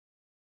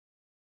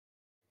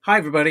Hi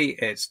everybody,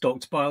 it's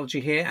Dr. Biology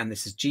here, and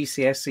this is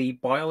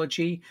GCSE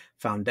Biology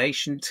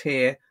Foundation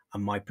Tier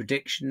and my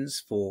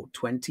predictions for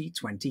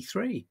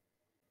 2023.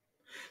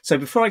 So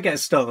before I get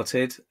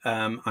started,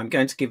 I'm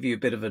going to give you a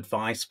bit of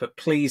advice, but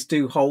please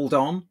do hold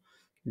on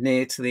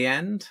near to the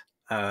end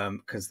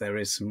because there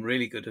is some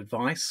really good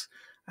advice.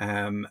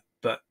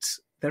 But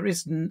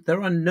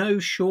there are no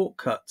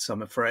shortcuts,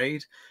 I'm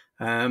afraid.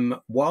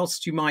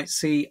 Whilst you might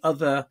see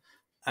other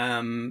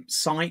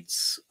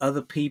sites,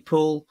 other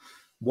people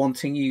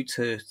wanting you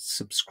to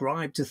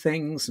subscribe to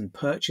things and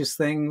purchase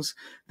things,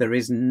 there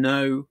is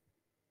no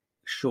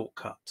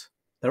shortcut.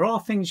 There are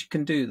things you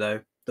can do,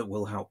 though, that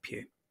will help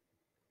you.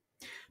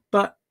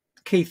 But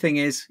the key thing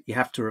is you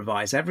have to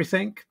revise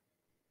everything.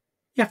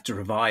 You have to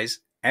revise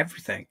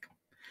everything.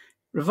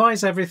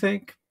 Revise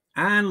everything.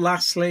 And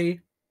lastly,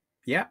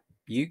 yeah,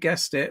 you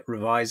guessed it,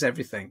 revise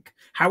everything.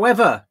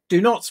 However, do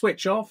not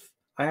switch off.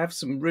 I have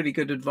some really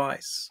good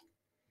advice.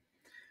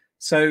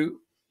 So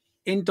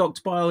in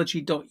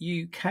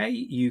drbiology.uk,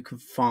 you can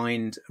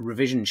find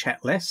revision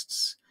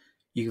checklists.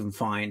 You can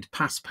find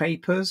past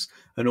papers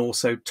and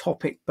also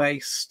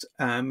topic-based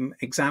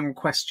exam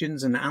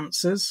questions and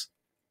answers.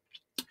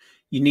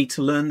 You need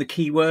to learn the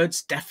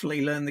keywords,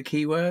 definitely learn the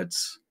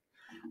keywords.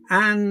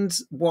 And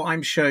what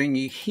I'm showing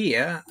you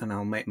here, and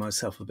I'll make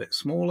myself a bit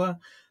smaller,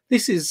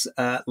 this is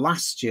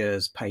last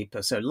year's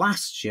paper. So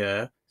last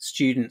year,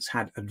 students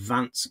had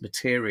advanced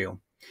material.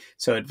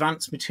 So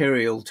advanced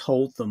material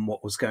told them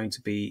what was going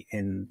to be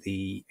in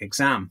the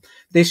exam.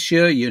 This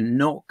year, you're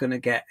not going to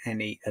get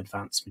any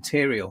advanced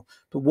material.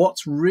 But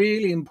what's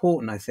really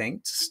important, I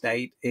think, to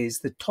state is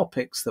the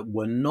topics that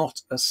were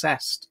not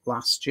assessed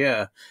last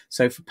year.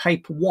 So for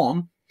paper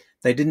 1,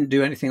 they didn't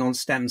do anything on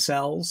stem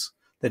cells.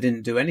 They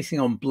didn't do anything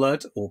on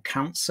blood or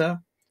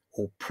cancer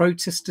or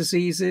protist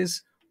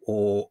diseases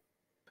or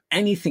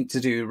anything to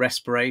do with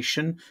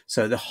respiration.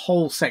 So the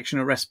whole section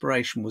of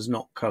respiration was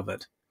not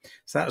covered.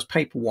 So that was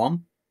paper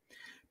 1.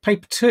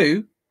 Paper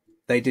 2,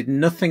 they did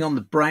nothing on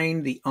the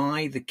brain, the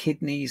eye, the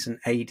kidneys and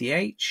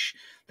ADH.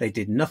 They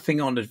did nothing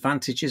on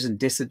advantages and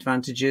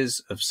disadvantages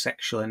of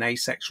sexual and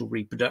asexual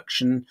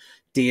reproduction,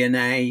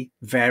 DNA,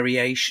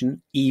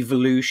 variation,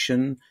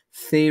 evolution,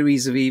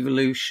 theories of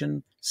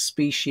evolution,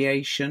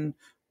 speciation,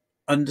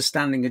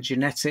 understanding of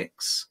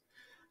genetics.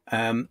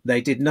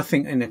 They did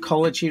nothing in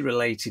ecology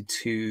related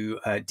to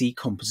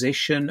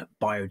decomposition,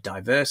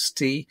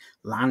 biodiversity,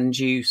 land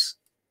use,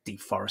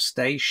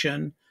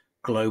 deforestation,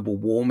 global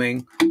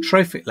warming,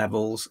 trophic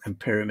levels, and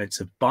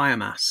pyramids of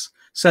biomass.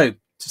 So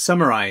to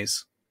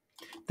summarize,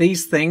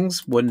 these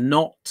things were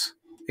not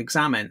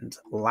examined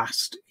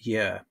last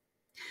year.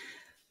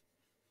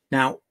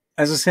 Now,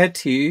 as I said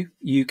to you,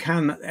 you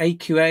can,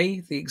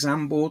 AQA, the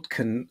exam board,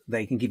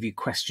 they can give you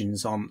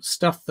questions on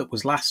stuff that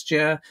was last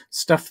year,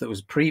 stuff that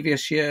was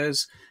previous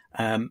years,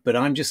 but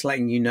I'm just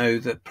letting you know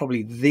that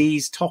probably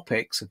these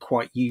topics are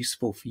quite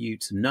useful for you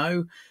to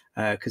know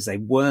because they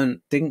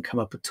didn't come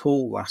up at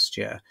all last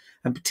year,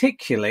 and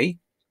particularly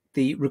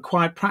the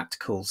required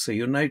practicals. So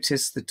you'll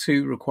notice the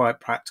 2 required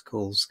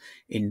practicals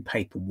in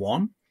paper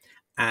 1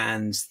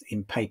 and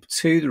in paper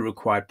 2, the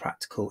required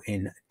practical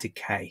in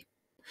decay.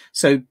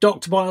 So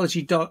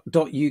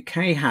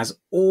drbiology.uk has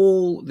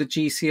all the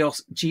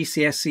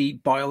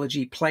GCSE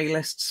biology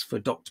playlists for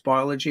Dr.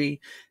 Biology.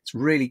 It's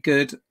really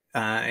good.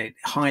 It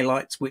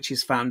highlights which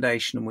is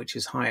foundation and which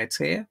is higher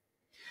tier.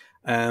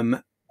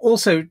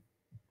 Also,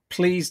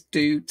 please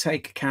do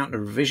take account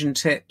of revision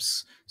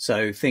tips.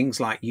 So things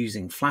like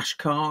using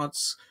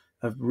flashcards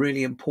are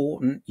really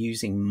important,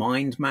 using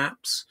mind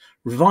maps.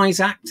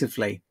 Revise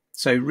actively.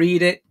 So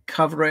read it,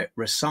 cover it,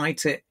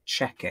 recite it,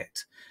 check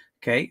it.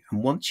 Okay,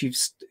 and once you've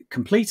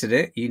completed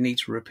it, you need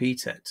to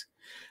repeat it.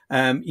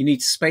 You need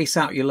to space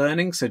out your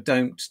learning. So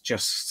don't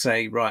just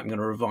say, right, I'm going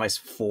to revise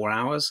for 4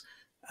 hours.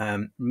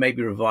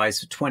 Maybe revise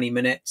for 20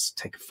 minutes,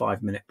 take a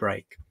 5-minute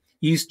break.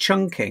 Use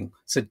chunking.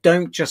 So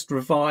don't just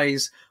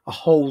revise a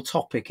whole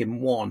topic in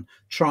one.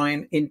 Try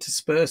and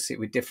intersperse it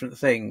with different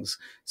things.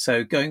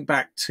 So going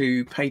back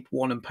to paper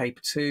 1 and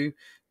paper 2,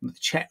 the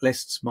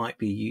checklists might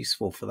be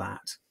useful for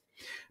that.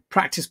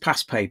 Practice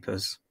past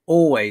papers.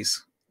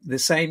 Always. The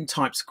same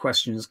types of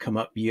questions come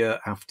up year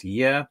after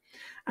year.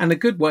 And a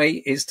good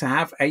way is to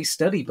have a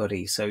study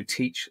buddy. So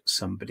teach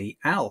somebody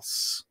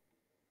else.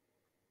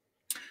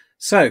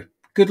 So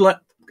good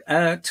luck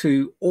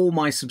to all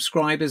my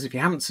subscribers. If you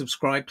haven't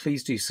subscribed,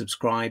 please do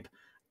subscribe.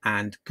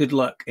 And good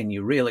luck in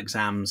your real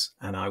exams.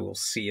 And I will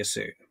see you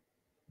soon.